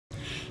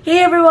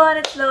Hey everyone,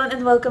 it's Lone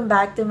and welcome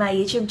back to my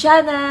YouTube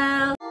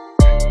channel!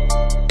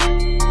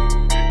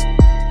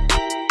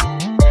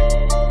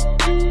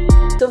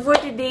 So for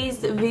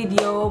today's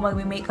video,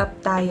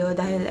 magme-makeup tayo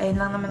dahil ayun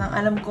lang naman ang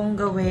alam kong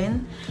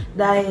gawin.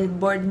 Dahil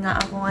bored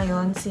nga ako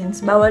ngayon since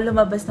bawal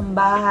lumabas ng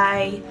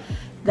bahay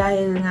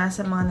dahil nga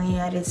sa mga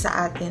nangyayari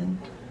sa atin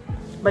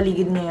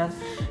baligid ngayon.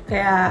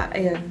 Kaya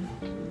ayun.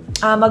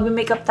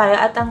 Magme-makeup tayo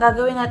at ang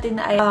gagawin natin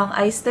ay ang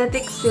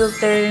aesthetic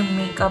filter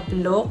makeup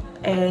look.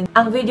 And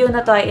ang video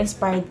na to ay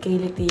inspired kay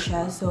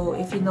Letisha. So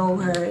if you know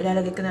her,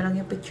 ilalagay ko na lang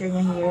yung picture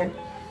niya here.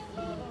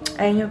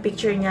 Ayun yung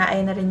picture niya,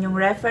 ayun na rin yung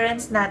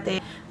reference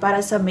natin para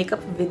sa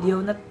makeup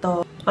video na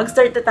to.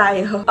 Mag-start na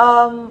tayo.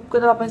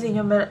 Kung napapansin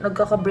nyo,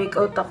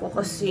 nagkaka-breakout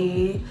ako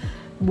kasi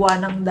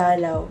buwan ng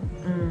dalaw.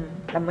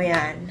 Alam mo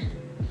yan.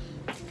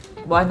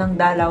 Buwan ng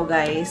dalaw,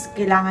 guys.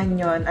 Kailangan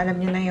yon. Alam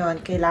nyo na yon.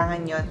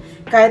 Kailangan yon.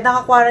 Kahit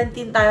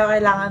naka-quarantine tayo,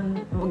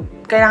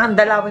 kailangan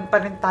dalawin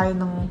pa rin tayo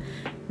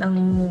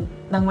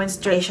ng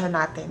menstruation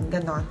natin.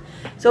 Ganon.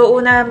 So,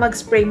 una,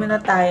 mag-spray muna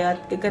tayo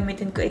at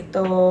gagamitin ko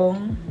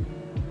itong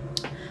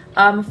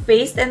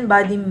face and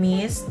body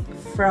mist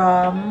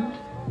from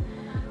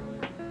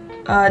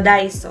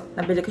Daiso.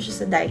 Nabili ko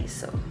siya sa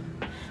Daiso.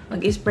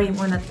 Mag-spray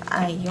muna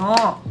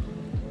tayo.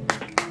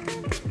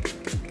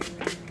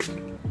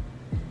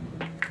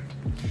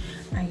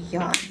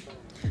 Ayan.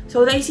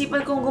 So,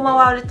 naisipan kong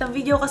gumawa ulit ng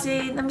video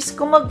kasi namiss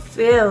ko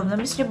mag-film.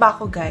 Namiss niyo ba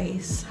ako,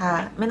 guys?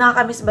 Ha? May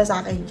nakakamiss ba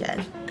sa akin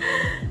dyan?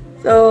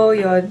 So,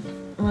 yun.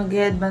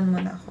 Mag-headband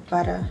muna ako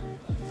para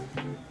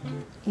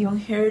yung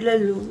hair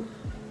lalo.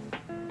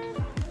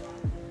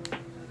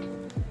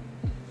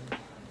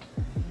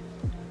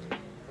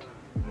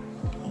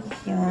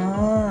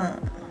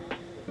 Ayan.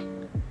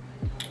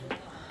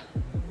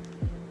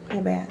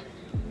 Kaya ba yan?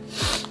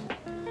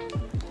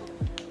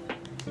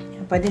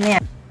 Pwede na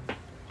yan.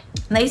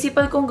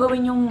 Naisipan kong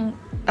gawin yung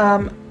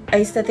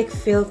aesthetic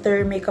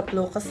filter makeup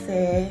look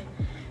kasi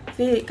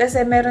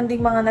meron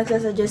ding mga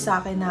nagsasuggest sa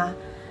akin na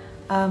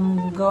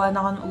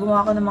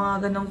gumawa ko ng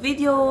mga ganong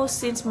videos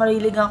since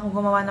mahilig akong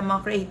gumawa ng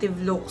mga creative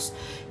looks,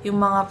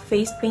 yung mga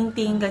face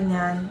painting,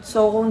 ganyan.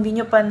 So, kung hindi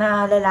nyo pa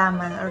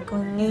nalalaman or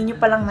kung ngayon nyo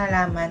pa lang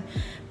nalaman,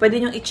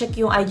 pwede nyo i-check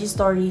yung IG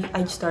story.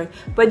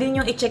 Pwede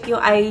nyo i-check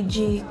yung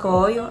IG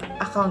ko, yung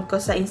account ko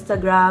sa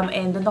Instagram,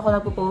 and doon ako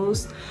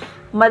nagpo-post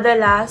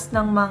madalas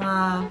ng mga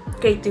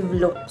creative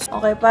looks.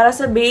 Okay, para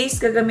sa base,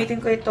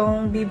 gagamitin ko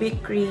itong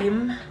BB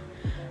cream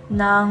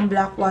ng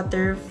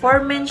Blackwater.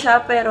 For men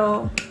siya,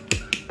 pero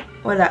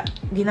wala.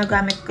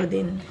 Ginagamit ko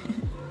din.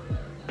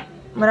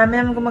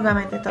 Marami naman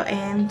gumagamit ito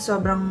and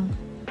sobrang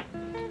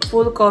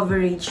full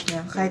coverage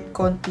niya. Kahit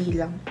konti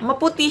lang.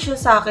 Maputi siya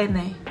sa akin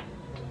eh.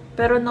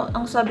 Pero no,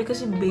 ang sabi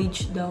kasi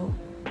beige daw.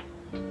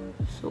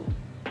 So,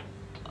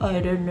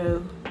 I don't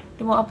know.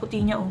 Hindi mo ang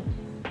puti niya oh.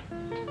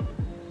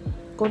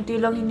 Konti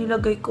lang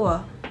inilagay ko ah.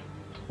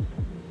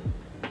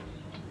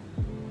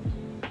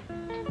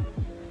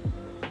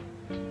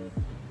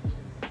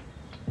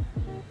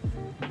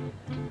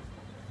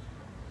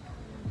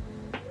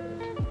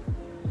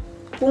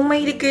 Kung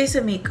mahilig kayo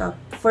sa makeup,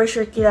 for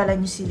sure kilala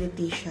niyo si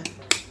Letisha.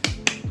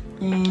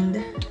 And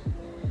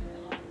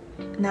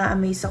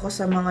na-amaze ako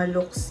sa mga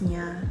looks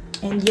niya.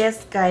 And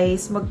yes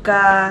guys,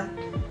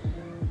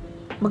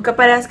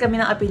 magkaparehas kami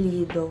ng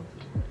apelyido.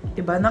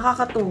 Diba?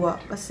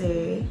 Nakakatuwa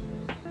kasi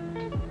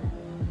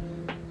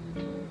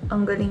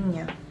ang galing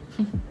niya.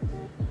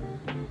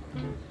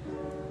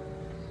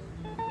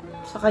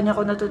 Sa kanya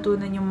ko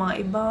natutunan yung mga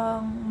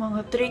ibang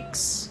mga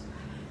tricks,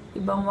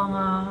 ibang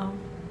mga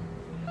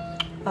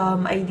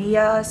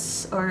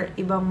ideas, or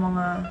ibang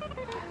mga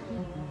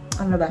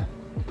ano ba?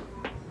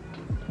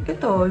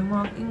 Ito,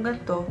 yung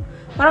ganito.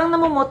 Parang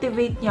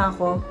namomotivate niya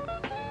ako.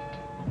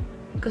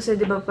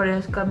 Kasi diba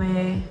parehas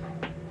kami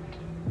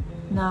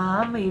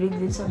na mahilig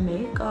din sa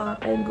makeup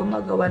and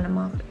gumagawa ng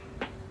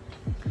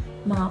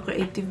mga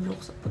creative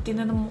looks. Puti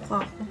na ng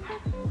mukha ko.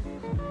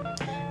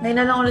 Ngayon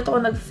na lang ulit ako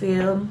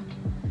nag-film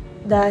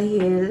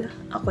dahil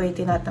ako ay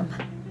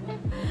tinatamad.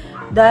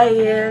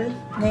 Dahil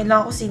ngayon lang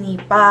ako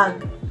sinipag.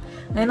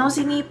 Ngayon ako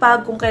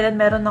sinipag kung kailan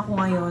meron ako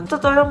ngayon.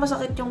 Totoo lang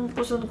masakit yung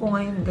puso ko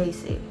ngayon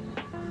guys eh.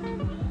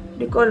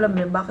 Hindi ko alam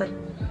eh bakit,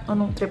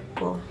 anong trip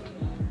ko.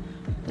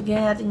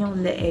 Lagyan natin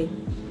yung leeg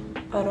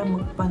para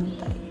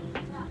magpantay.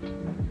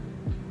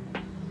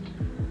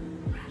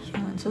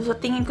 So, sa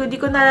tingin ko,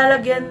 di ko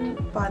nalalagyan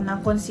pa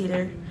ng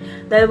concealer.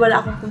 Dahil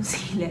wala akong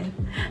concealer.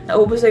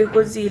 Naubos na yung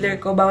concealer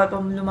ko. Bawal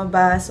pa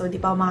lumabas. So, di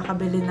pa ako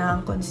makakabili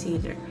ng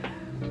concealer.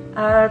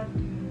 At,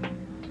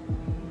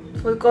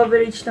 full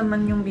coverage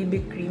naman yung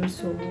BB cream.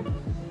 So,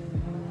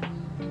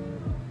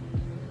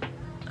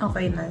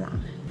 okay na lang.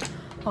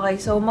 Okay,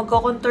 so,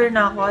 magko-contour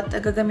na ako. At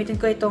gagamitin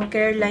ko itong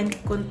Careline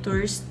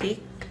Contour Stick.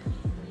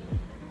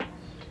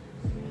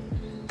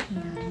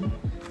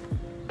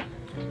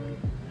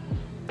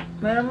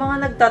 Meron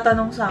mga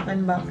nagtatanong sa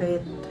akin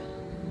bakit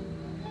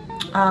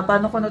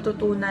paano ko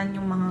natutunan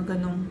yung mga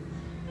ganong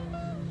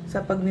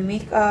sa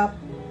pagmi-makeup.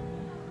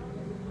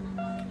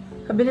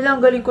 Sabi nila ang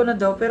galing ko na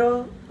daw,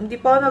 pero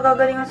hindi pa ako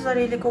nagagalingan sa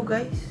sarili ko,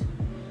 guys.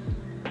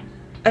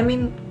 I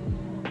mean,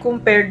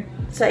 compared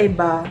sa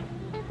iba,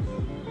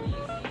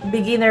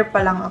 beginner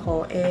pa lang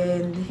ako,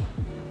 and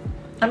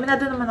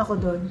aminado naman ako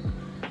dun.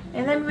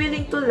 And I'm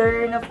willing to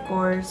learn, of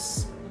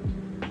course.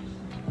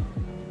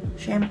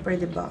 Syempre,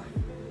 diba?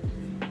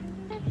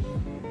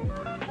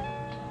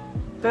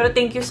 Pero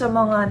thank you sa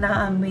mga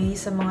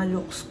na-amaze, sa mga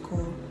looks ko.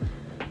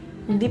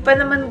 Hindi pa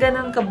naman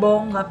ganun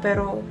kabongga,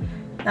 pero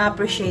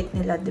na-appreciate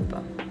nila,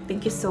 diba?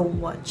 Thank you so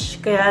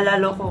much. Kaya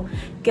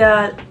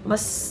kaya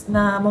mas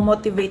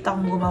na-motivate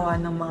akong gumawa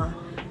ng mga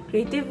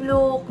creative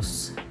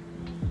looks.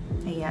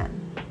 Ayan.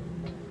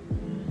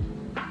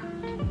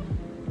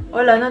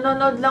 Wala,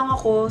 nanonood lang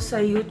ako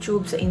sa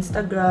YouTube, sa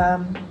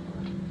Instagram.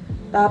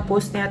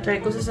 Tapos,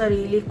 tinatry ko sa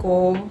sarili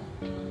ko.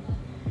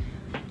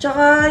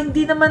 Tsaka,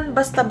 hindi naman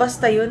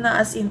basta-basta yun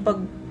na as in pag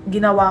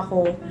ginawa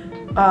ko,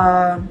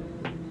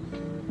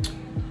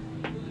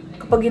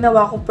 kapag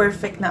ginawa ko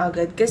perfect na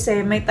agad.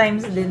 Kasi may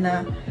times din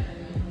na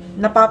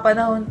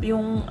napapanahon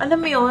yung, alam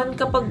mo yun,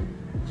 kapag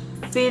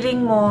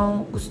feeling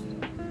mo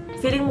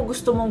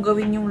gusto mong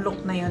gawin yung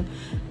look na yun.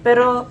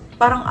 Pero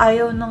parang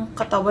ayaw ng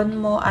katawan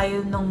mo,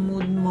 ayaw ng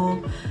mood mo.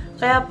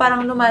 Kaya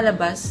parang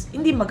lumalabas,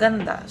 hindi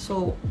maganda.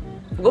 So,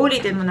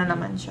 uulitin mo na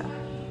naman siya.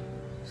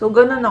 So,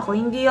 ganun ako.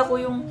 Hindi ako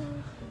yung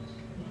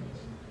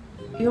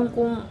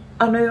kung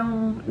ano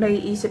yung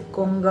naiisip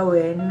kong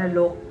gawin na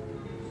look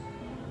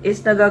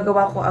is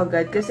nagagawa ko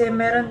agad. Kasi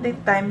meron din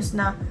times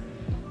na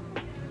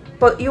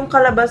yung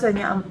kalabasan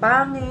niya ang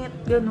pangit,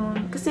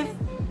 ganun. Kasi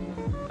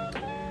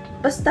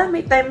basta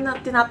may time na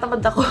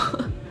tinatamad ako.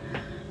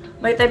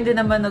 May time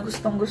din naman na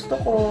gustong-gusto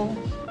ko.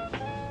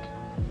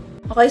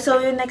 Okay, so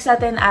yung next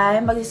natin ay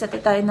mag-set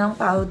tayo ng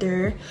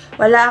powder.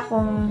 Wala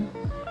akong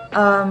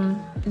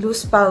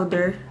loose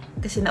powder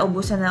kasi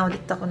naubusan na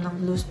ulit ako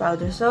ng loose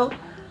powder. So,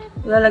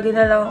 lalagyan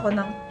na lang ako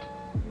ng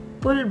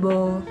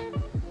pulbo.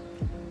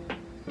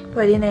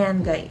 Pwede na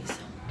yan, guys.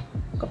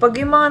 Kapag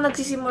yung mga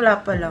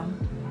nagsisimula pa lang,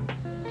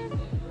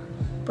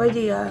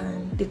 pwede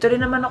yan. Dito rin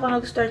naman ako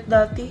nag-start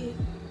dati.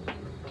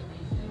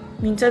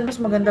 Minsan, mas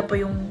maganda pa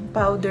yung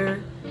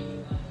powder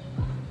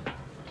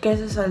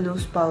kesa sa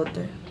loose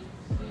powder.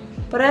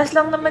 Parehas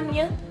lang naman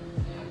yan.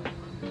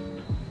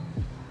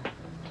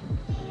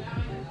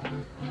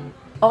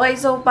 Okay,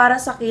 so para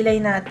sa kilay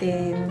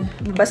natin,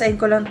 basahin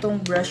ko lang tong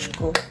brush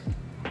ko.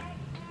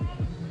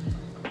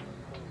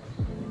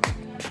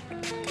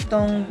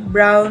 Itong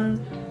brown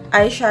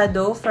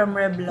eyeshadow from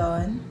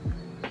Revlon.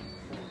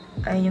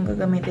 Ayun yung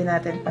gagamitin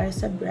natin para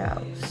sa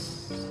brows.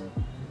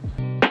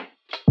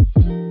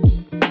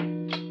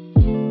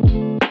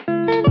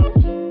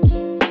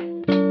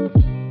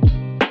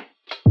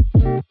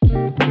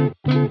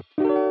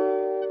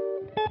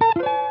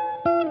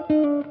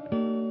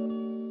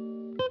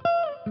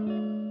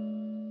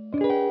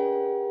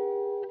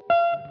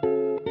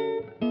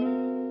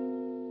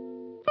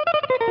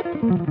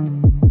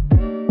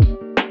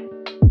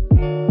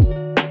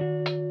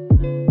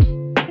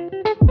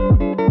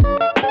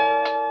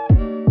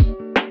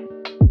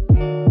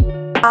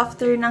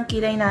 After ng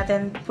kilay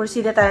natin,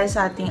 proceed tayo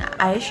sa ating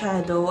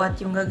eyeshadow. At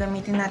yung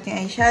gagamitin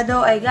nating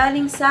eyeshadow ay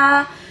galing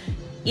sa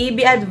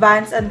EB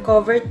Advance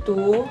Uncover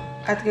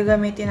 2. At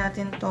gagamitin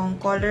natin tong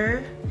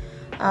color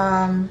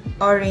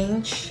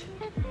orange.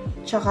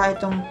 Tsaka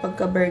itong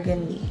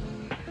pagka-burgundy.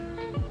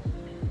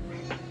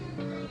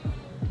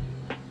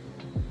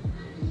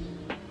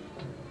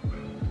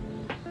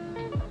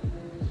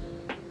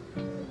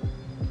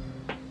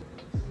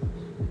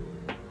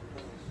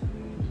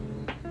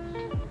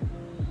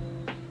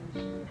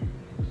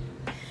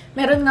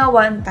 Meron nga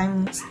one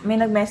time, may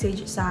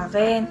nag-message sa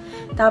akin.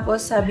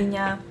 Tapos sabi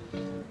niya,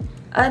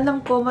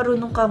 alam ko,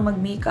 marunong kang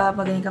mag-makeup,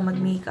 magaling kang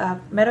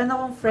mag-makeup. Meron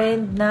akong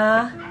friend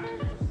na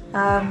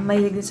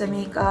mahilig din sa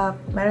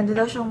makeup. Meron din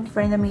daw siyang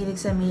friend na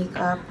mahilig sa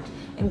makeup.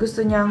 And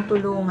gusto niyang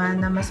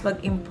tulungan na mas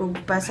mag-improve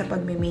pa sa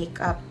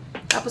pag-makeup.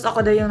 Tapos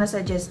ako daw yung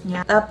nasuggest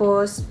niya.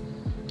 Tapos,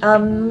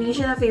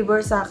 humingi siya na favor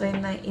sa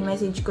akin na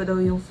i-message ko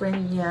daw yung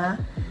friend niya.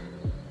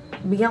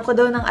 Bigyan ko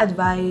daw ng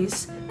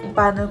advice kung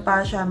paano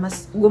pa siya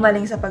mas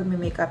gumaling sa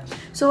pag-makeup.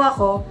 So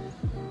ako,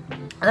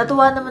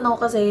 natuwa naman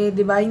ako kasi,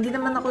 'di ba? Hindi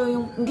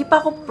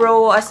pa ako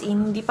pro, as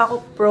in hindi pa ako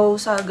pro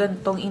sa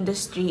ganitong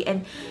industry,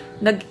 and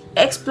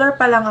nag-explore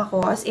pa lang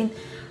ako, as in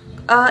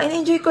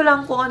in-enjoy ko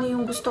lang kung ano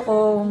yung gusto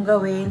kong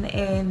gawin,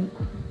 and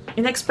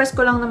in-express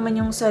ko lang naman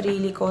yung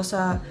sarili ko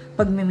sa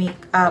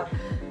pag-makeup.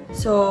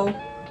 So,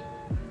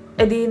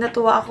 edi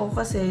natuwa ako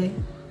kasi,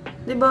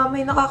 'di ba,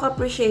 may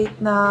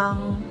nakaka-appreciate ng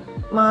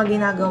mga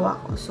ginagawa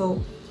ko. So,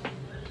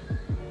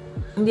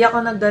 hindi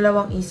ako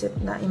nagdalawang isip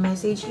na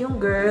i-message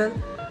yung girl.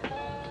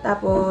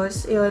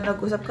 Tapos, yun,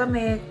 nag-usap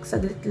kami,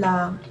 saglit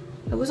lang.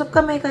 Nag-usap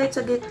kami kahit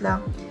saglit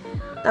lang.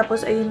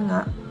 Tapos, ayun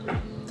nga,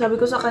 sabi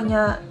ko sa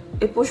kanya,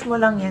 i-push mo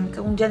lang yan.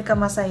 Kung dyan ka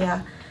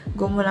masaya,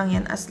 go mo lang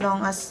yan. As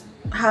long as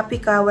happy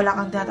ka, wala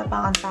kang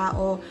tinatapangan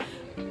tao,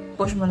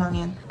 push mo lang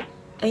yan.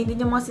 Ay, hindi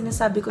yung mga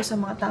sinasabi ko sa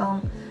mga taong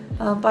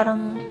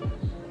parang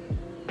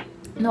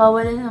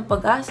nawawalan ng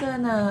pag-asa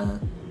na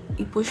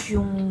i-push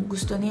yung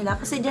gusto nila.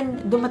 Kasi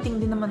dyan, dumating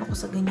din naman ako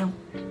sa ganyang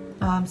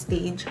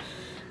stage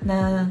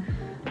na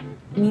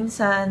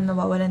minsan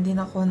nawawalan din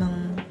ako ng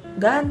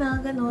gana,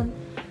 ganun.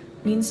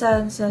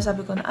 Minsan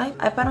sinasabi ko na,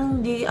 ay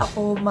parang hindi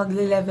ako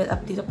magle-level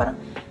up dito. Parang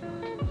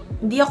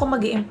hindi ako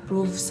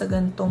mag-improve sa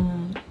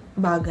gantong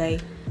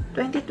bagay.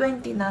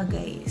 2020 na,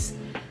 guys.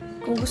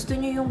 Kung gusto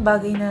nyo yung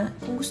bagay na,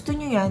 kung gusto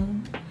nyo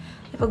yan,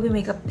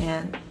 pag-makeup na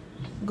yan,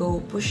 go,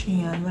 push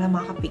nyo yan. Wala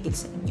makakapigil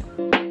sa inyo.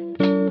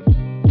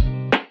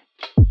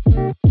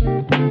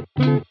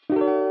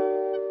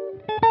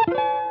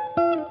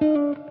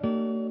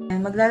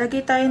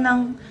 Maglalagay tayo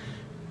ng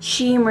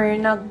shimmer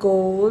na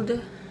gold.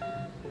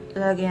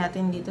 Lalagay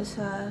natin dito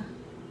sa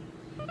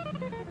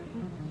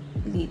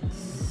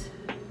lids.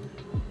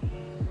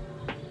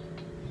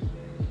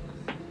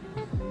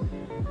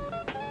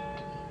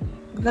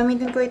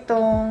 Gamitin ko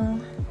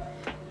itong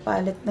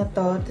palette na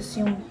to. Tapos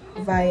yung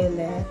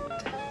violet.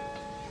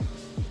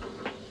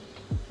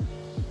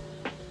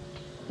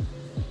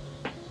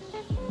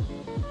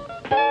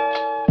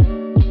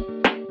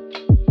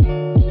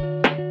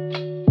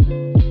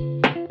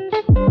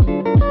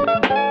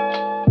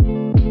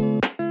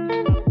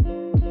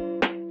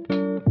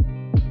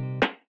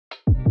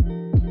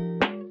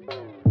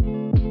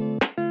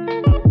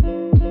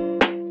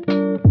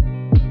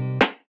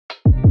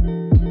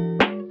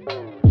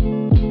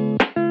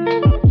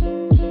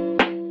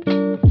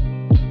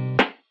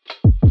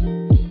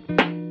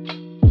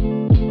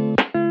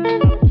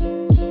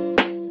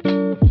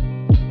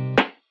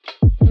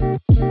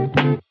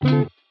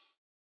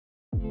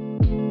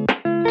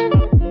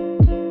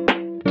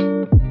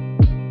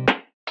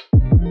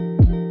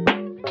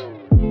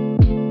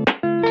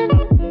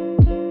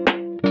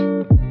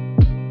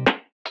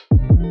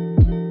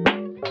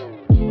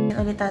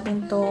 Ulit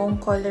natin tong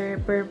color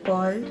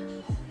purple.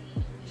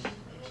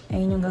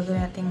 Ayun yung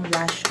gagawin nating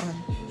blush on.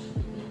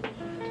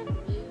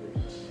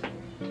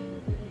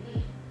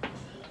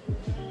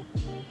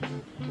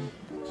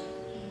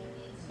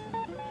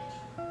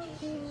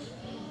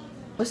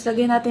 Tapos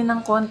lagyan natin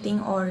ng konting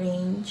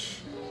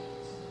orange.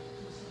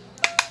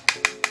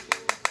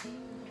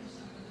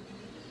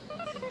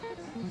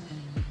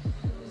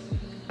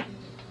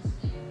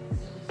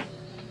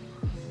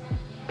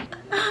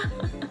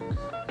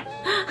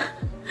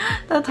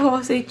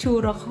 Tatawa sa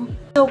itsura ko.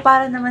 So,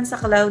 para naman sa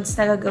clouds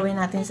na gagawin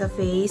natin sa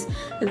face,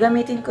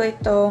 gagamitin ko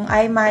itong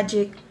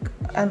iMagic,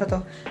 ano ba to?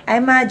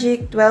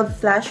 iMagic 12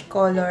 Flash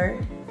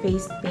Color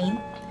Face Paint.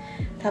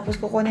 Tapos,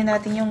 kukunin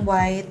natin yung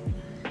white.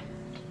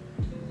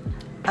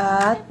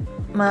 At,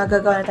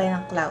 magagawa na tayo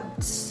ng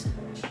clouds.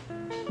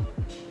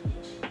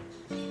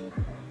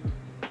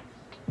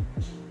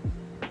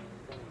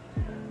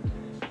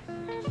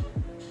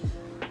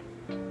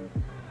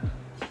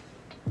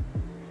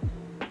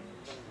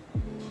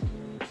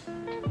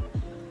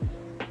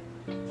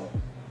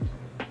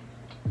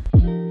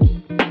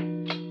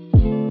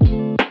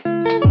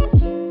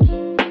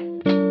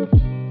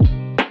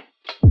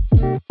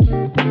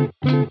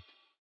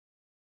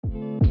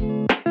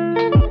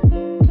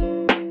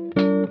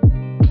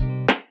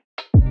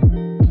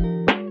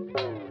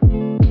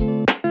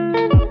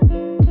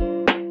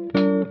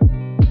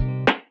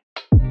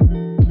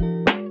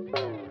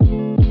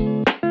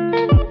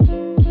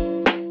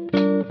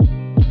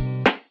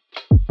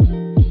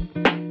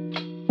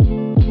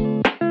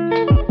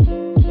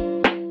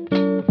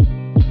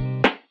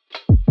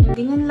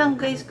 Ganyan lang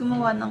guys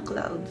gumawa ng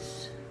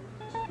clouds.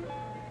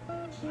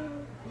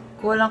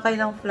 Kuha lang kayo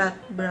ng flat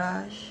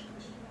brush.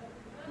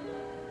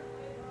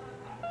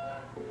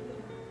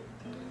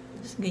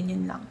 Tapos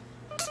ganyan lang.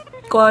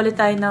 Kuha ulit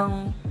tayo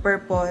ng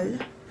purple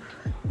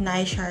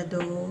na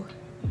eyeshadow.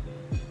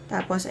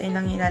 Tapos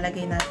ayun lang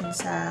ilalagay natin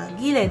sa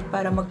gilid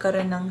para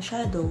magkaroon ng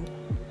shadow.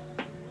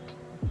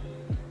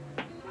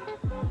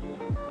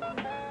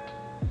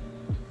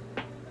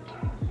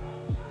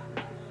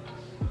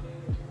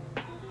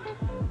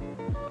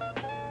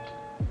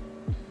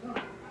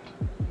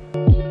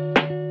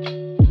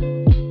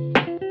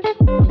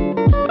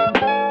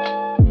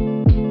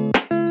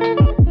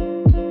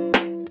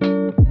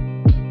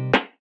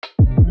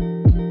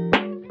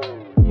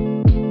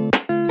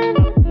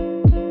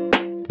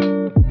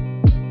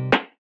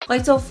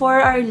 Okay, so for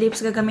our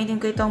lips,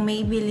 gagamitin ko itong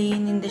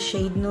Maybelline in the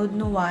shade Nude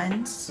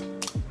Nuance.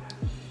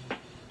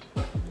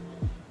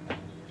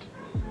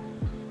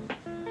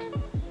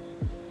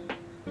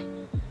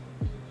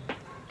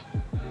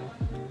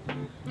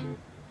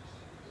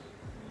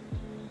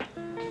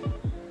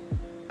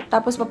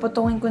 Tapos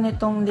papatungin ko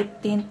nitong lip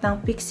tint ng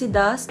Pixie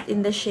Dust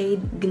in the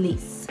shade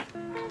Gliss.